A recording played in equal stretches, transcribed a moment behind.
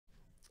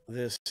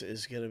This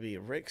is going to be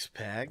Rick's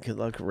pack. Good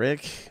luck,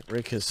 Rick.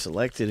 Rick has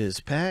selected his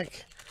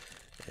pack,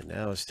 and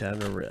now it's time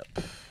to rip.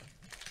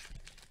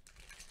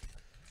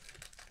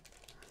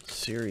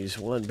 Series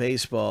 1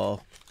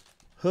 baseball.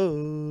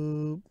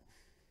 Ho!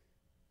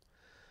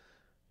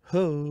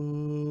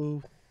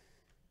 Ho! We'll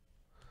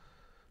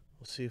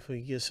see if we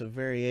can get some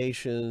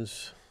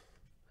variations,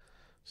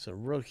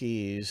 some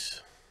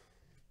rookies.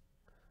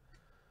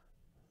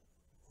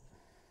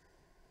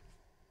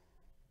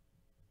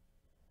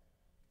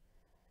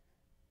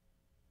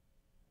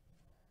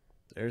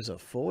 There's a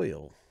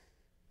foil.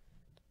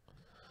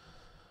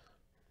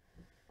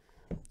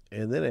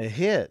 And then a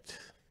hit.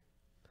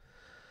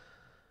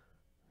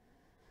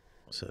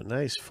 So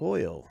nice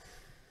foil.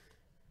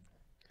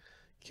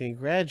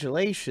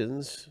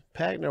 Congratulations.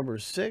 Pack number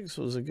 6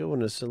 was a good one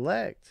to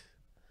select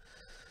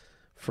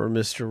for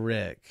Mr.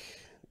 Rick.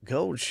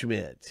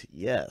 Goldschmidt.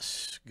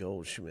 Yes,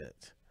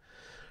 Goldschmidt.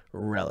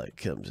 Relic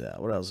comes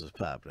out. What else is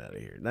popping out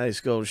of here? Nice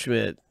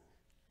Goldschmidt.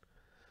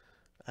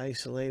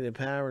 Isolated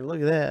power. Look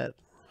at that.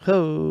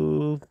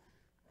 Ho!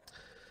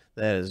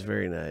 That is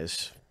very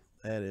nice.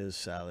 That is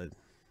solid.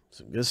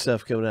 Some good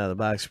stuff coming out of the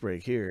box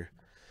break here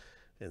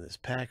in this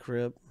pack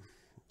rip.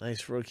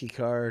 Nice rookie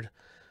card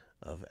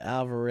of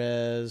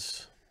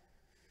Alvarez.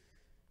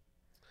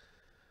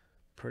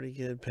 Pretty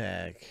good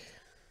pack.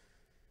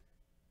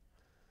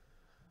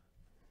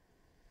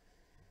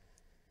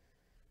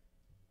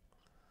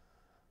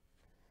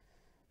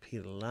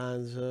 Pete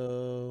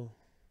Alonso.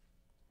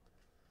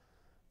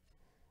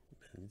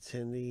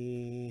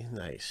 Benintendi.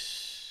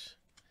 Nice.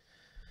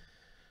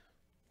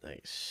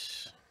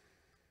 Nice.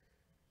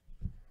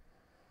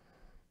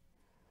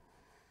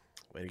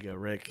 Way to go,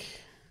 Rick.